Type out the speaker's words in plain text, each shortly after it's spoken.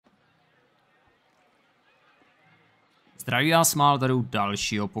Zdraví vás mal tady u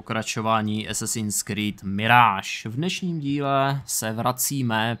dalšího pokračování Assassin's Creed Mirage. V dnešním díle se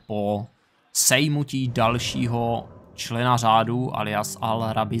vracíme po sejmutí dalšího člena řádu alias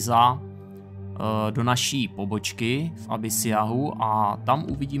Al-Rabiza do naší pobočky v Abyssiahu a tam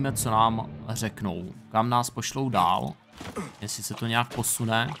uvidíme, co nám řeknou. Kam nás pošlou dál, jestli se to nějak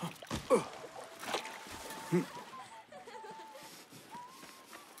posune.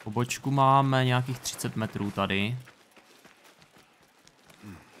 Pobočku máme nějakých 30 metrů tady.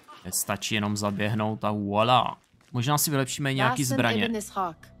 Stačí jenom zaběhnout a voilà. Možná si vylepšíme nějaký zbraně.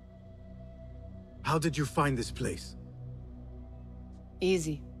 How did you find this place?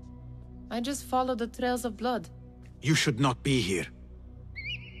 Easy. I just followed the trails of blood. You should not be here.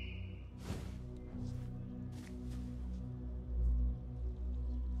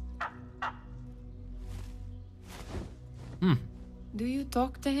 Do you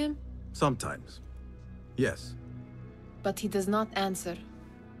talk to him? Sometimes. Yes. But he does not answer.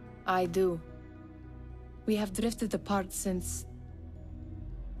 I do. We have drifted apart since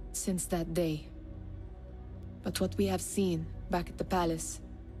that day. But what we have seen back at the palace,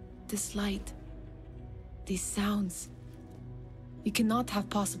 this light, these sounds, we cannot have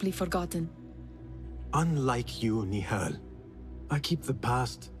possibly forgotten. Unlike you, Nihal, I keep the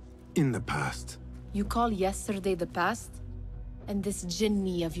past in the past. You call yesterday the past? And this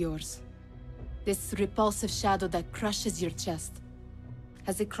jinni of yours, this repulsive shadow that crushes your chest,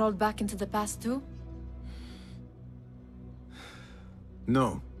 has it crawled back into the past too?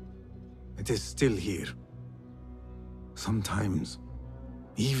 No. It is still here. Sometimes,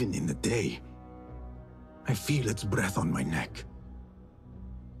 even in the day, I feel its breath on my neck.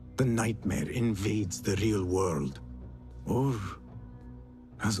 The nightmare invades the real world, or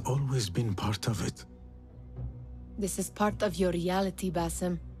has always been part of it. This is part of your reality,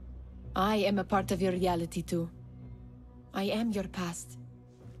 Basim. I am a part of your reality too. I am your past.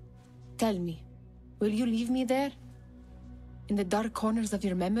 Tell me, will you leave me there? In the dark corners of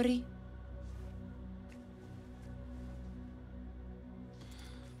your memory?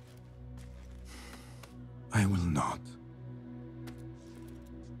 I will not.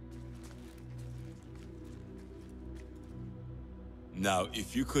 Now,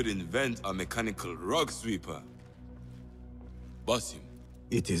 if you could invent a mechanical rug sweeper, Basim.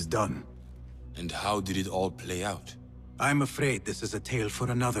 It is done. And how did it all play out? I'm afraid this is a tale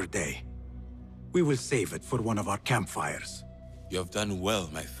for another day. We will save it for one of our campfires. You have done well,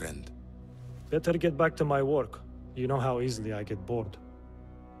 my friend. Better get back to my work. You know how easily I get bored.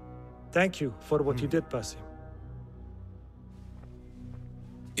 Thank you for what you did, Basim.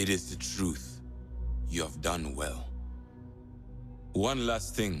 It is the truth. You have done well. One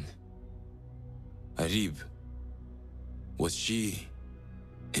last thing. Arib. Was she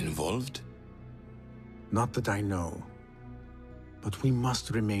involved? Not that I know. But we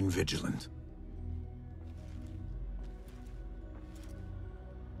must remain vigilant.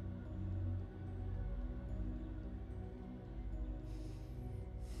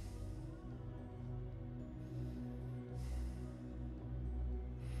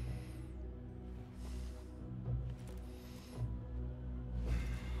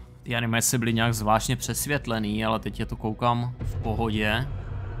 Ty animace byly nějak zvláštně přesvětlený, ale teď je to koukám v pohodě.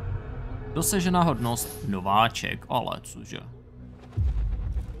 Dosažená hodnost nováček, ale cože.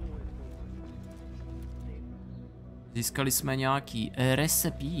 Získali jsme nějaký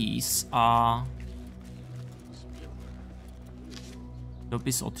recipes a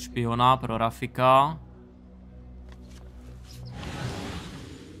dopis od špiona pro Rafika.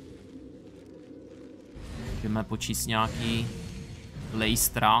 Můžeme počíst nějaký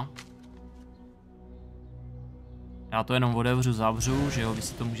lejstra. Já to jenom otevřu, zavřu, že jo, vy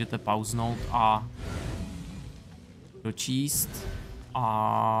si to můžete pauznout a dočíst.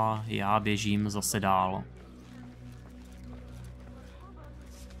 A já běžím zase dál.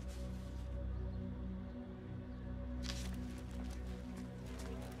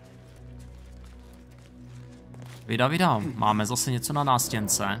 Vydám, máme zase něco na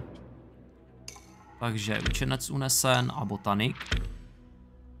nástěnce. Takže učenec unesen a botanik.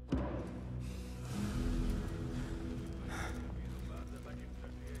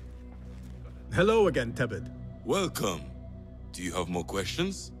 Hello again, Tebed. Welcome. Do you have more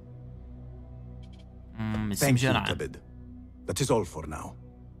questions? Myslím, Thank že you, ne. Tebed. That is all for now.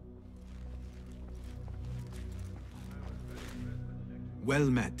 Well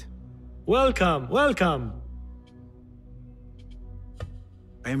met. Welcome, welcome.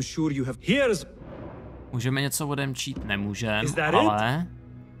 I am sure you have... Here's... Můžeme něco odemčít? Nemůžeme, Is that ale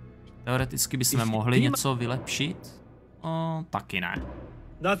teoreticky bychom mohli něco vylepšit. Taky ne.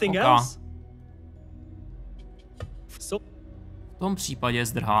 Nothing Okay. else? So tom případě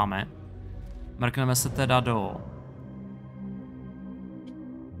zdrháme. Mrkneme se teda do...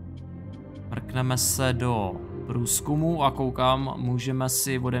 Mrkneme se do průzkumu a koukám, můžeme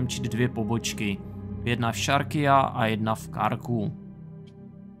si odemčit 2 pobočky. Jedna v Sharkia a jedna v Karku.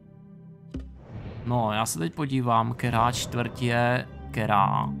 No, já se teď podívám, která čtvrť je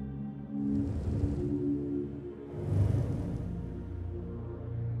která.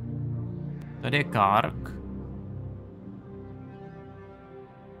 Tady je Kark.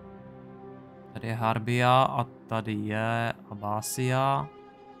 Tady je Harbia a tady je Abásia.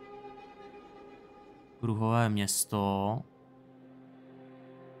 Kruhové město.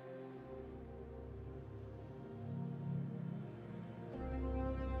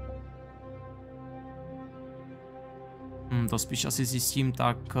 To spíš asi zjistím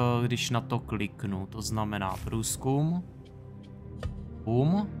tak, když na to kliknu. To znamená průzkum.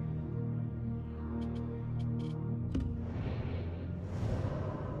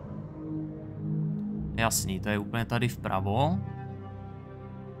 Jasný, to je úplně tady vpravo.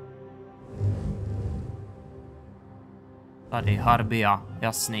 Tady Harbia,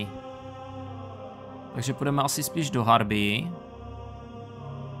 jasný. Takže půjdeme asi spíš do Harbii.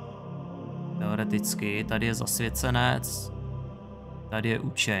 Teoreticky, tady je zasvěcenec. Tady je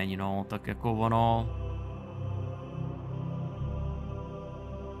učeň, no, tak jako ono...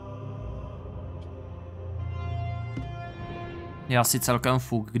 Je asi celkem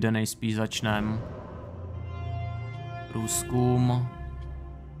fuk, kde nejspíš začnem. Průzkum.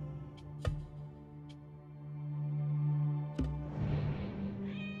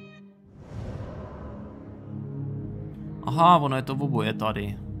 Aha, ono je to oboje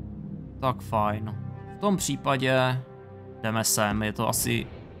tady. Tak fajn. V tom případě jdeme sem, je to asi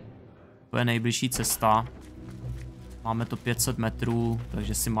tvoje nejbližší cesta. Máme to 500 metrů,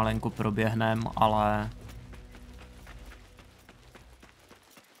 takže si malenko proběhnem, ale...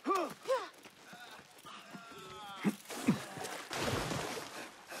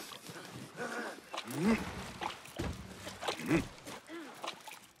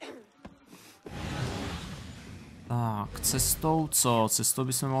 Tak, cestou co? Cestou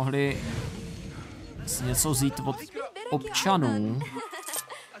bychom mohli si něco vzít od občanů.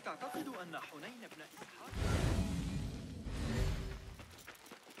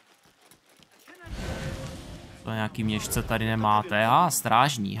 To nějaký měšce tady nemáte.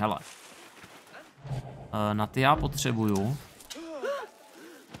 Strážní, hele. Na ty já potřebuju.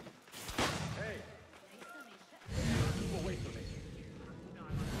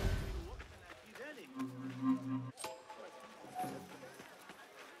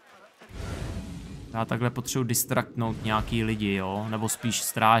 Já takhle potřebuji distraktnout nějaký lidi, jo? Nebo spíš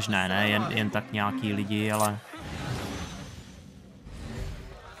strážné, ne? Jen tak nějaký lidi, ale...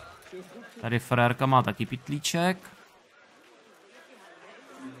 Tady frérka má taky pytlíček.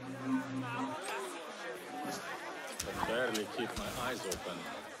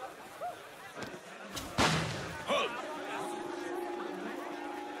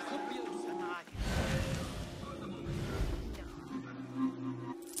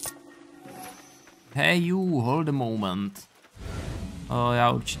 Hey you, hold a moment.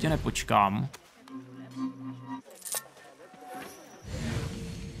 Já určitě nepočkám.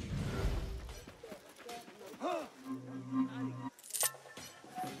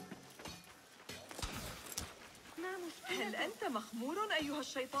 هل أنت مخمور أيها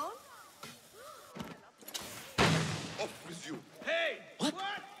الشيطان؟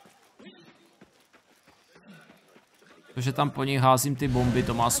 To, že tam po nich házím ty bomby,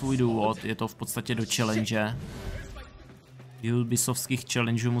 to má svůj důvod. Je to v podstatě do challenge. Ubisoftovských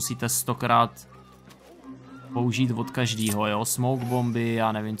challengeů musíte 100krát použít od každého, jo? Smoke bomby,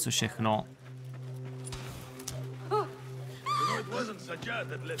 já nevím co všechno.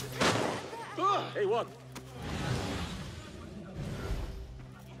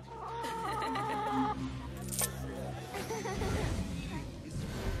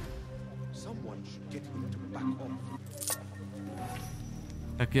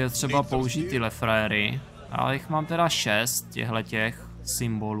 Tak je třeba použít tyhle frajery. Ale jich mám teda 6 těchhletěch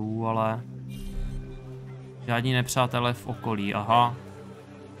symbolů, ale žádní nepřátelé v okolí, aha.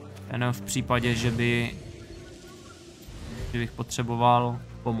 Jenom v případě, že bych potřeboval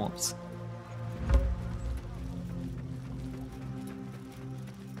pomoc.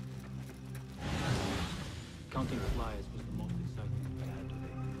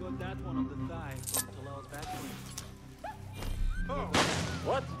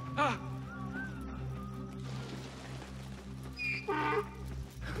 What?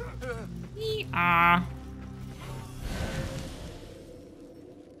 Ah!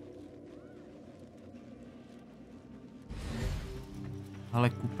 Ale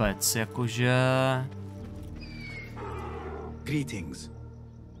kupec, jakože... Greetings.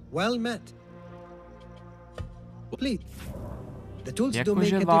 Well met. Please. The tools do make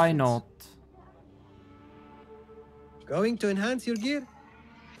Jakože a why difference. not? Going to enhance your gear?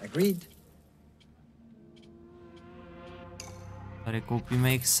 Agreed. Tady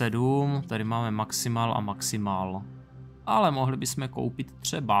koupíme jich 7, tady máme maximál a maximál. Ale mohli bychom koupit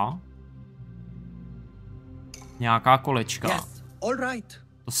třeba nějaká kolečka. Yes, all right.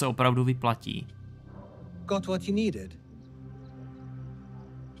 To se opravdu vyplatí. Got what you needed.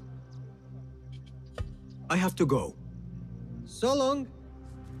 I have to go. So long.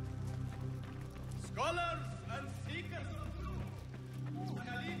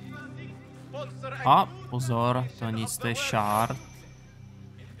 A pozor, to nic, to je šár.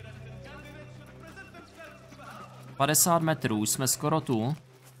 50 metrů, jsme skoro tu.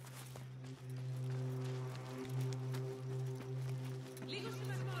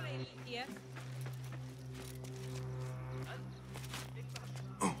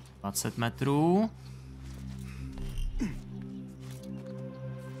 Oh. 20 metrů.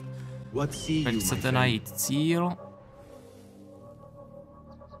 Teď chcete najít cíl.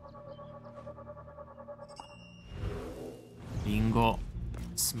 Bingo.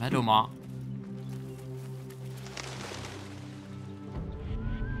 Jsme doma.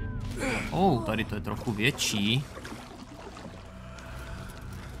 Tady to je trochu větší.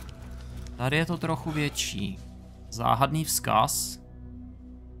 Tady je to trochu větší. Záhadný vzkaz.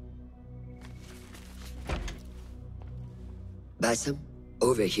 Basim,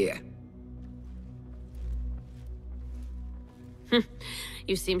 over here.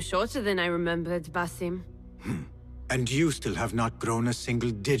 You seem shorter than I remembered, Basim. And you still have not grown a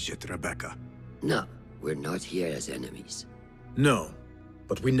single digit, Rebecca. No, we're not here as enemies. No,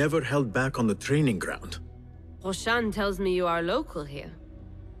 but we never held back on the training ground. Roshan tells me you are local here.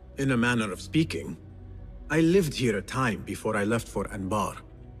 In a manner of speaking, I lived here a time before I left for Anbar.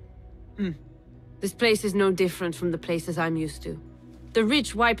 This place is no different from the places I'm used to. The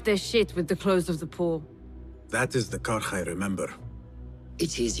rich wipe their shit with the clothes of the poor. That is the Karch I remember.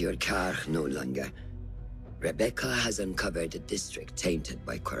 It is your Karch no longer. Rebecca has uncovered a district tainted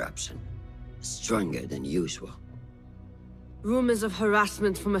by corruption. Stronger than usual. Rumors of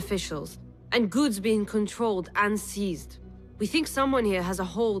harassment from officials, and goods being controlled and seized. We think someone here has a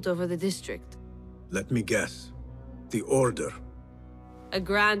hold over the district. Let me guess. The Order. A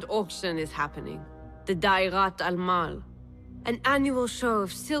grand auction is happening. The Dairat al-Mal. An annual show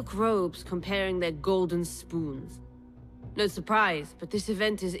of silk robes comparing their golden spoons. No surprise, but this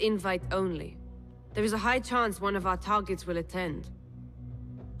event is invite only. There is a high chance one of our targets will attend.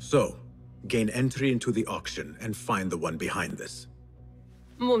 So, gain entry into the auction and find the one behind this.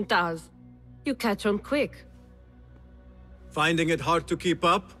 Mumtaz, you catch on quick. Finding it hard to keep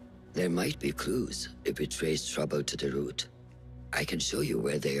up? There might be clues if we trace trouble to the root. I can show you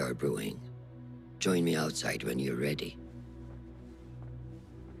where they are brewing. Join me outside when you're ready.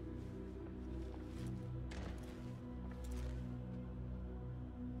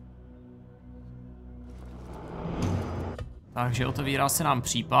 Takže otevírá se nám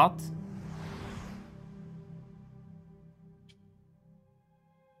případ.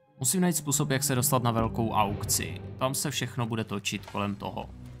 Musím najít způsob, jak se dostat na velkou aukci. Tam se všechno bude točit kolem toho.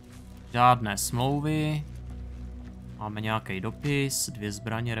 Žádné smlouvy. Máme nějaký dopis, 2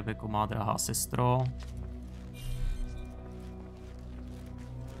 zbraně, Rebeko má drahá sestro.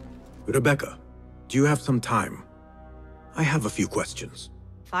 Rebecca, do you have some time? I have a few questions.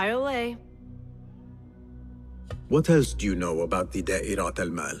 Fire away. What else do you know about the Da'irat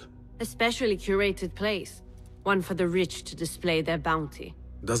al-Mal? A specially curated place. One for the rich to display their bounty.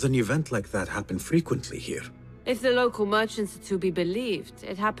 Does an event like that happen frequently here? If the local merchants are to be believed,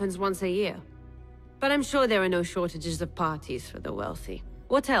 it happens once a year. But I'm sure there are no shortages of parties for the wealthy.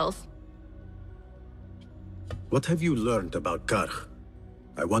 What else? What have you learned about Karch?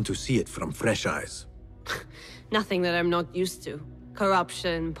 I want to see it from fresh eyes. Nothing that I'm not used to.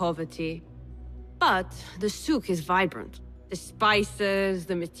 Corruption, poverty. But the souk is vibrant. The spices,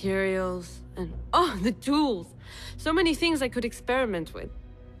 the materials, and oh, the tools. So many things I could experiment with.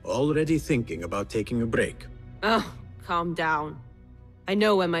 Already thinking about taking a break? Oh, calm down. I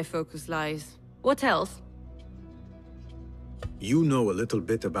know where my focus lies. What else? You know a little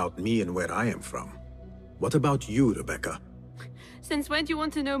bit about me and where I am from. What about you, Rebecca? Since when do you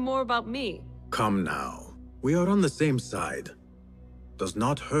want to know more about me? Come now. We are on the same side. Does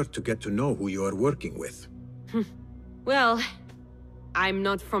not hurt to get to know who you are working with. Well, I'm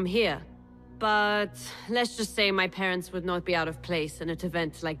not from here. But let's just say my parents would not be out of place in an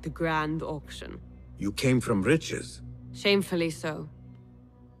event like the Grand Auction. You came from riches. Shamefully so.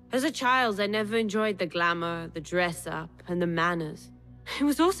 As a child, I never enjoyed the glamour, the dress-up, and the manners. It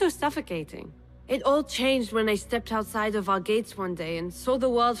was also suffocating. It all changed when I stepped outside of our gates one day and saw the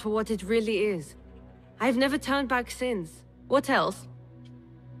world for what it really is. I've never turned back since. What else?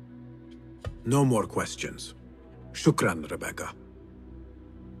 No more questions. Shukran, Rebecca.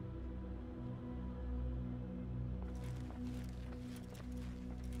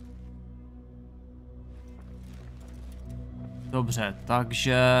 Dobře,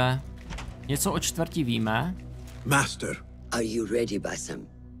 takže něco o čtvrti víme. Master. Are you ready, Basim?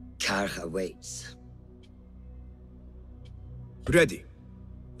 Karch awaits. Ready.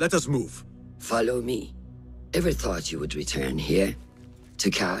 Let us move. Follow me. Ever thought you would return here? To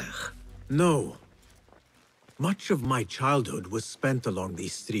Karch? No. Much of my childhood was spent along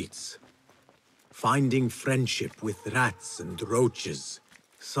these streets. Finding friendship with rats and roaches.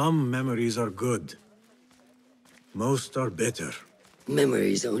 Some memories are good. Most are bitter.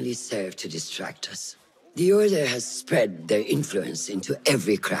 Memories only serve to distract us. The Order has spread their influence into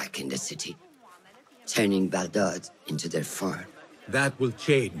every crack in the city, turning Baghdad into their farm. That will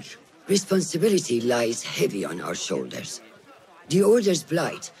change. Responsibility lies heavy on our shoulders. The Order's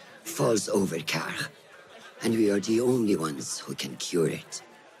blight falls over Karch, and we are the only ones who can cure it.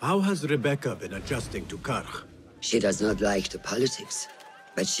 How has Rebecca been adjusting to Karch? She does not like the politics,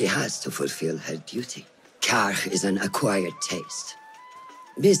 but she has to fulfill her duty. Karch is an acquired taste.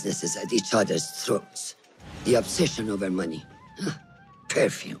 Businesses at each other's throats. The obsession over money.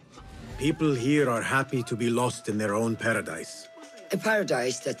 Perfume. People here are happy to be lost in their own paradise. A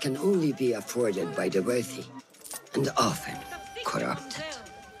paradise that can only be afforded by the wealthy, and often corrupted.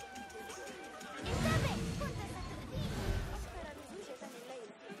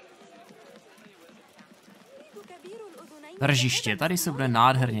 Tržiště, tady se bude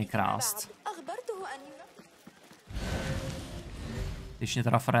nádherně krást. Když mě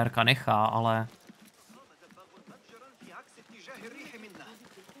teda frérka nechá, ale...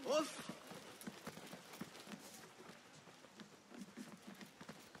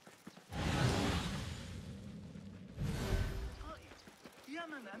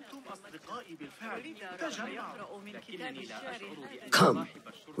 Come,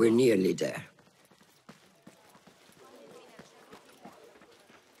 we're nearly there.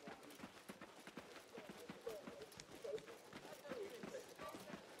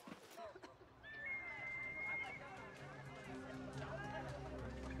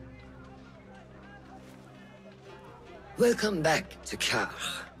 Welcome back to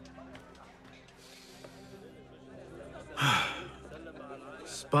Karch.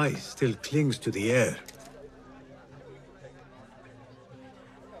 Spice still clings to the air.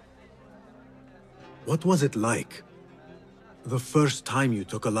 What was it like? The first time you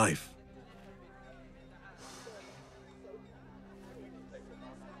took a life?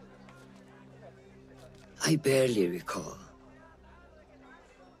 I barely recall.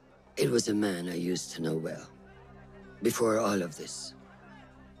 It was a man I used to know well. Before all of this.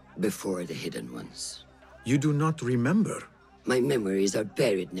 Before the Hidden Ones. You do not remember? My memories are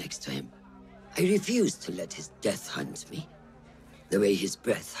buried next to him. I refuse to let his death hunt me. The way his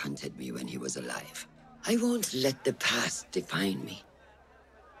breath hunted me when he was alive. I won't let the past define me.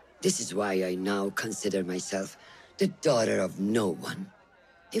 This is why I now consider myself the daughter of no one.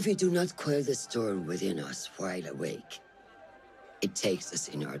 If we do not quell the storm within us while awake, it takes us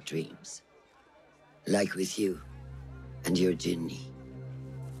in our dreams. Like with you and your Jinni.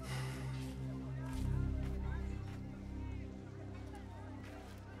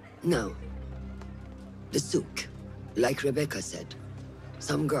 Now, the souk. Like Rebecca said,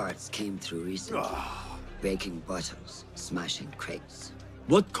 some guards came through recently, breaking bottles, smashing crates.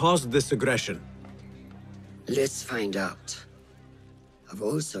 What caused this aggression? Let's find out. I've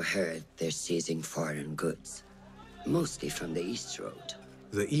also heard they're seizing foreign goods, mostly from the East Road.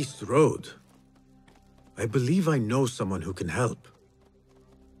 The East Road? I believe I know someone who can help.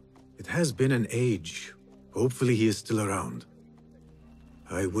 It has been an age. Hopefully he is still around.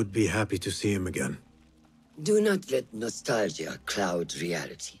 I would be happy to see him again. Do not let nostalgia cloud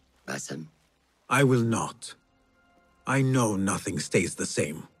reality, Basim. I will not. I know nothing stays the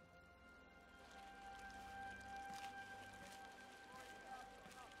same.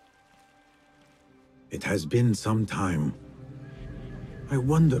 It has been some time. I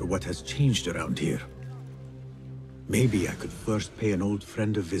wonder what has changed around here. Maybe I could first pay an old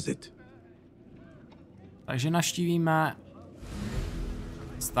friend a visit. Takže navštívíme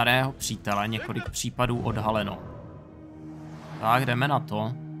starého přítele, několik případů odhaleno. Tak, jdeme na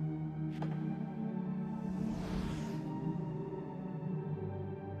to.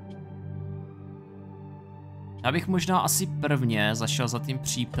 Já bych možná asi prvně zašel za tím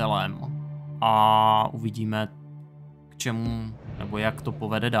přítelem a uvidíme, k čemu, nebo jak to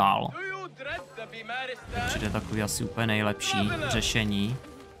povede dál. Přijde takový asi úplně nejlepší řešení.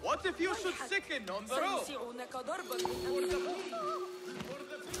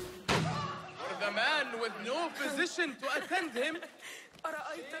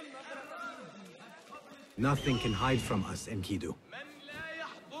 Nothing can hide from us, Enkidu.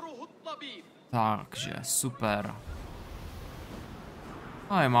 Takže, super.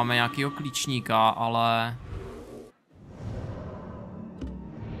 A máme nějakýho klíčníka, ale...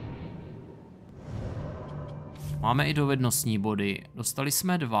 Máme i dovednostní body. Dostali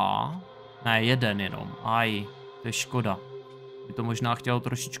jsme 2. Ne, 1 jenom. Aj, to je škoda. By to možná chtělo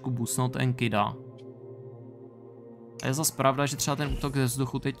trošičku boostnout Enkida. A je zase pravda, že třeba ten útok ze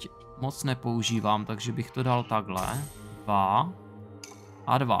vzduchu teď moc nepoužívám, takže bych to dal takhle. 2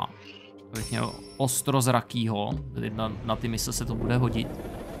 a 2. Bych měl ostrozrakýho, tedy na ty mise se to bude hodit.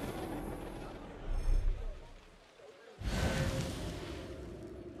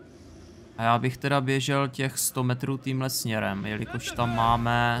 A já bych teda běžel těch 100 metrů tímhle směrem, jelikož tam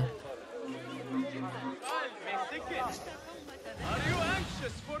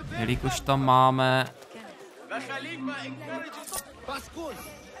máme...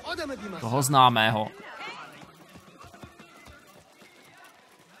 toho známého.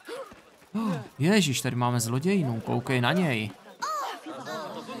 Oh, ježiš, tady máme zlodějinu, koukej na něj.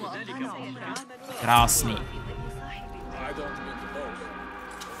 Krásný.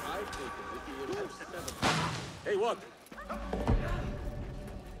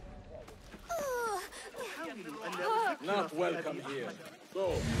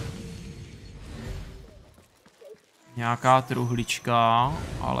 Nějaká truhlička,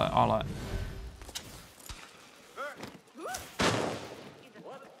 ale.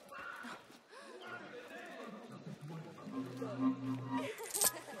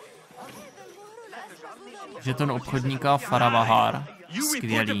 Žeton obchodníka Faravahar.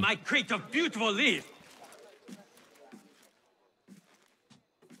 Skvělý.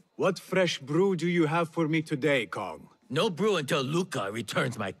 What fresh brew do you have for me today, Kong? No brew until Luca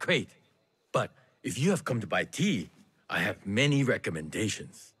returns my crate. But if you have come to buy tea, I have many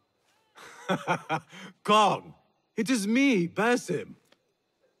recommendations. Kong, it is me, Basim.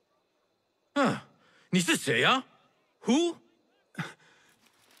 Huh. 你是谁啊? Who?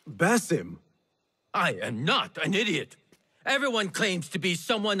 Basim. I am not an idiot. Everyone claims to be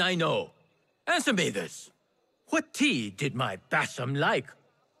someone I know. Answer me this. What tea did my Basim like?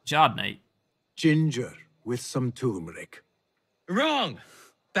 Žádnej. Ginger with some turmeric. Wrong.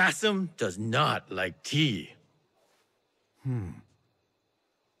 Basim does not like tea.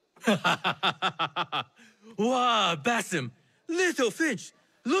 Wow, Basim. Little Finch,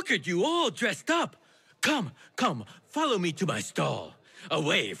 look at you all dressed up. Come, follow me to my stall.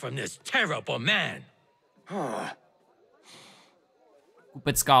 Away from this terrible man.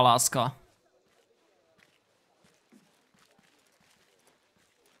 Kupecká láska.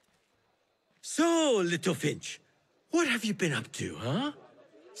 So, Little Finch, what have you been up to, huh?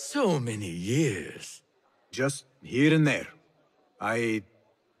 So many years. Just here and there. I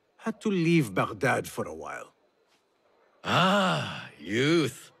had to leave Baghdad for a while. Ah,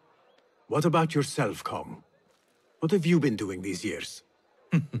 youth. What about yourself, Kong? What have you been doing these years?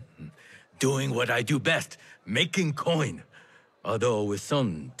 Doing what I do best, making coin. Although with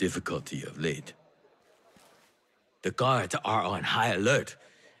some difficulty of late. The guards are on high alert,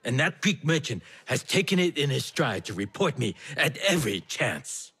 and that Greek merchant has taken it in his stride to report me at every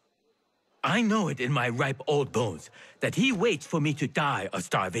chance. I know it in my ripe old bones that he waits for me to die of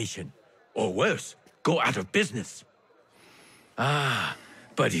starvation, or worse, go out of business. Ah,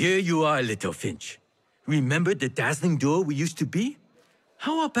 but here you are, Little Finch. Remember the dazzling duo we used to be?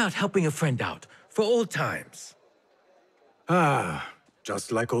 How about helping a friend out, for old times? Ah,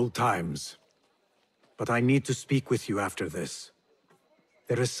 just like old times. But I need to speak with you after this.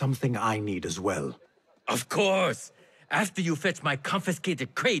 There is something I need as well. Of course! After you fetch my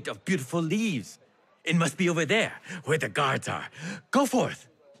confiscated crate of beautiful leaves. It must be over there, where the guards are. Go forth!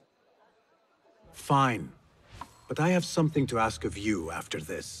 Fine. But I have something to ask of you after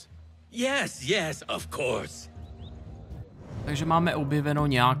this. Yes, of course. Takže máme objeveno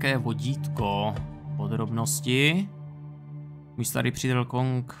nějaké vodítko. Podrobnosti. Můj starý přítel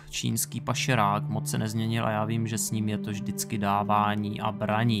Kong, čínský pašerák, moc se nezměnil a já vím, že s ním je to vždycky dávání a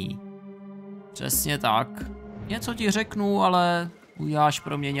braní. Přesně tak. Něco ti řeknu, ale uděláš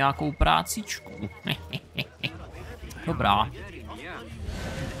pro mě nějakou prácičku. Dobrá.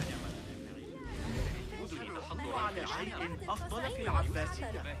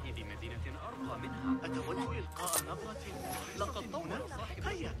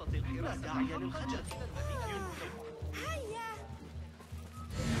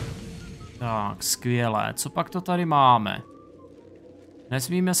 Tak, skvělé. Co pak to tady máme?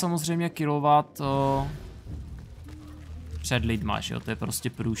 Nesmíme samozřejmě killovat před lidma, že jo? To je prostě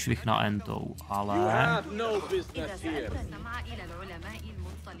průšvih na entou, ale...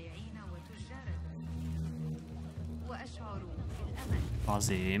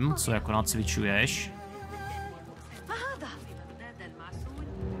 Pazím, co jako nacvičuješ?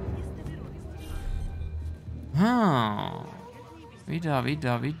 Vida.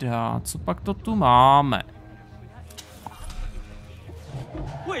 Co pak to tu máme?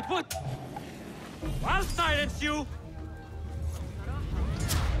 Wait, what? I'll silence you.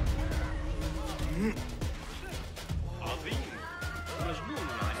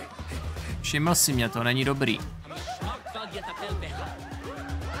 Všiml si mě, to není dobrý.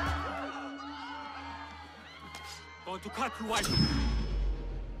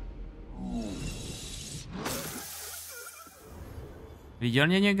 Viděl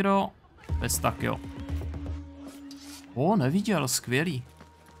mě někdo? Bez tak jo. Neviděl, skvělý.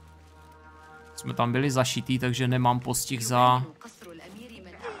 Jsme tam byli zašitý, takže nemám postih za...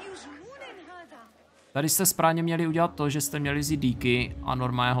 Tady jste správně měli udělat to, že jste měli vzít díky a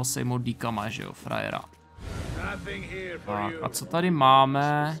normálně ho sejmout díkama, že jo, frajera. Tak, a co tady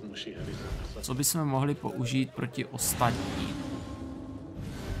máme? Co bychom mohli použít proti ostatním?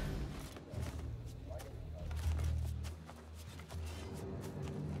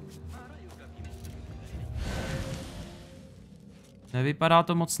 Nevypadá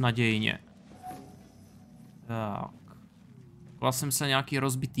to moc nadějně. Tak. Koukal jsem se nějaký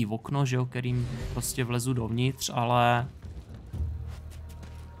rozbitý okno, že jo, kterým prostě vlezu dovnitř, ale...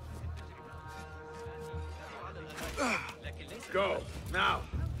 Go, now.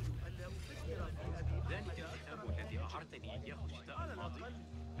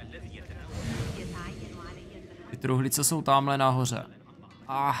 Ty truhlice jsou tamhle nahoře.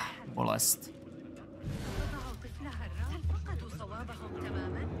 Bolest.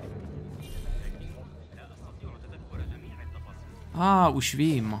 Už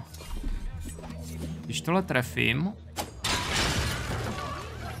vím. Když tohle trefím...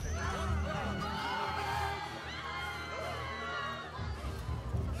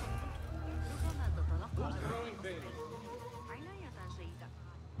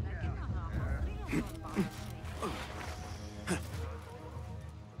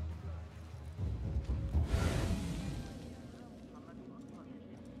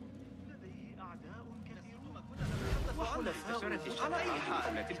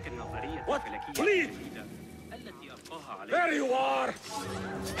 What? Please! There you are!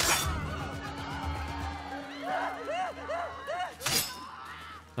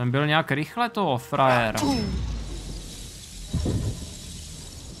 Ten byl nějak rychle toho, frajer.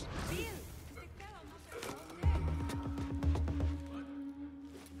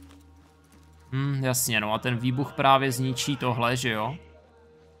 Jasně, no a ten výbuch právě zničí tohle, že jo?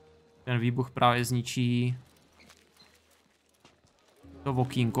 Ten výbuch právě zničí to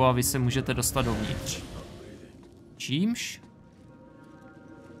okýnko a vy se můžete dostat dovnitř. Čímž?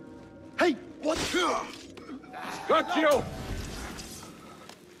 Hey, what? Got you!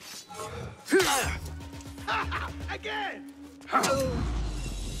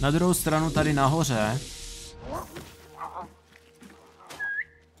 Na druhou stranu tady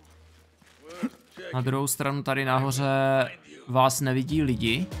nahoře. Vás nevidí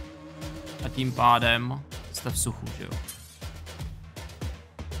lidi. A tím pádem jste v suchu, že jo?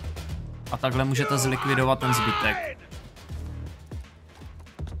 A takhle můžete zlikvidovat ten zbytek.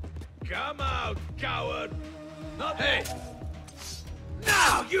 Come out, coward! Not hey!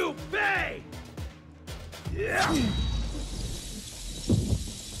 Now you pay! Yeah.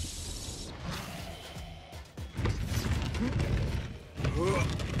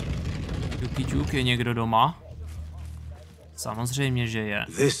 Čuk, je někdo doma? Samozřejmě, že je.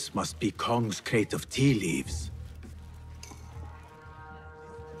 This must be Kong's crate of tea leaves.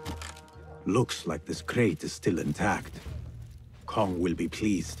 Looks like this crate is still intact. Kong will be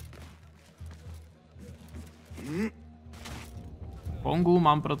pleased. Kongu,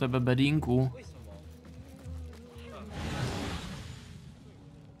 mám pro tebe bedínku.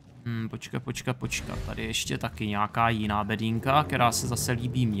 Počkat. Tady ještě taky nějaká jiná bedínka, která se zase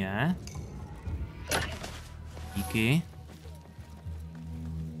líbí mně. Díky.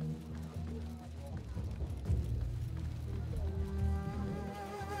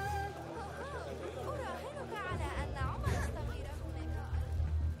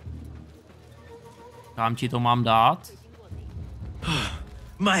 Kam ti to mám dát?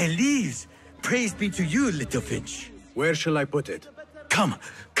 My leaves! Praise be to you, little Finch. Where shall I put it? Come,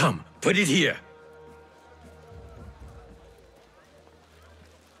 put it here.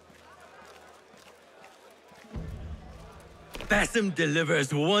 Bassam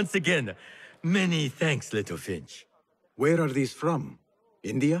delivers once again. Many thanks, little Finch. Where are these from?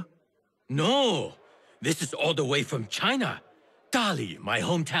 India? No, this is all the way from China. Dali, my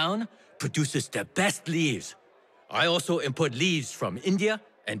hometown, produces the best leaves. I also import leaves from India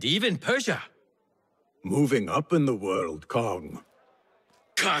and even Persia. Moving up in the world, Kong.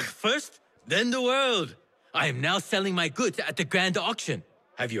 Kah first, then the world. I am now selling my goods at the grand auction.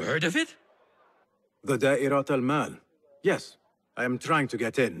 Have you heard of it? The Da'irat al-Mal. Yes, I am trying to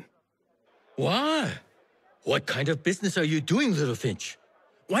get in. Why? What kind of business are you doing, little Finch?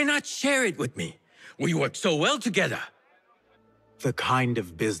 Why not share it with me? We work so well together. The kind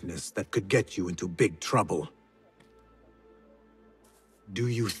of business that could get you into big trouble. Do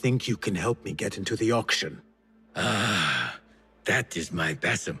you think you can help me get into the auction? Ah, that is my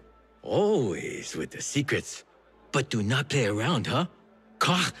Bassam. Always with the secrets. But do not play around, huh?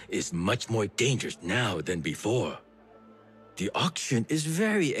 Kah is much more dangerous now than before. The auction is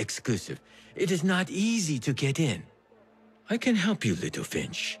very exclusive. It is not easy to get in. I can help you, little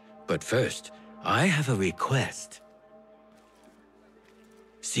Finch. But first, I have a request.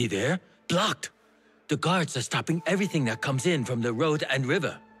 See there? Blocked. The guards are stopping everything that comes in from the road and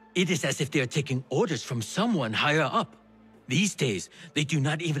river. It is as if they are taking orders from someone higher up. These days, they do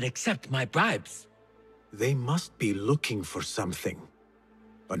not even accept my bribes. They must be looking for something.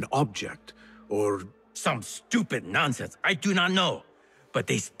 An object, or... Some stupid nonsense. I do not know. But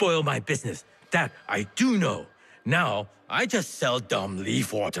they spoil my business. That I do know. Now, I just sell dumb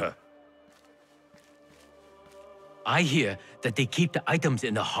leaf water. I hear that they keep the items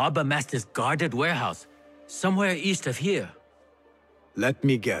in the harbor master's guarded warehouse, somewhere east of here. Let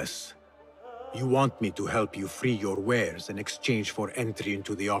me guess. You want me to help you free your wares in exchange for entry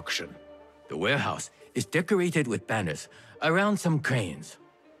into the auction. The warehouse is decorated with banners around some cranes.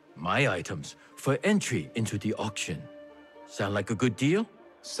 My items for entry into the auction. Sound like a good deal?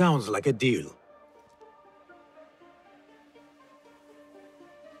 Sounds like a deal.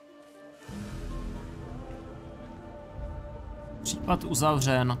 Případ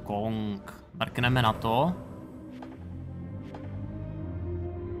uzavřen, Kong. Mrkneme na to.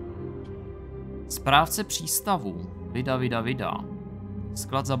 Správce přístavu. Vida.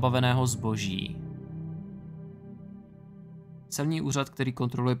 Sklad zabaveného zboží. Celní úřad, který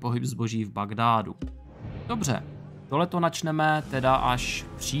kontroluje pohyb zboží v Bagdádu. Dobře, tohleto načneme teda až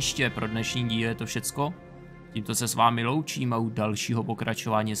příště. Pro dnešní díl je to všecko. Tímto se s vámi loučím a u dalšího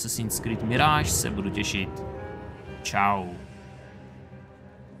pokračování Assassin's Creed Mirage se budu těšit. Čau.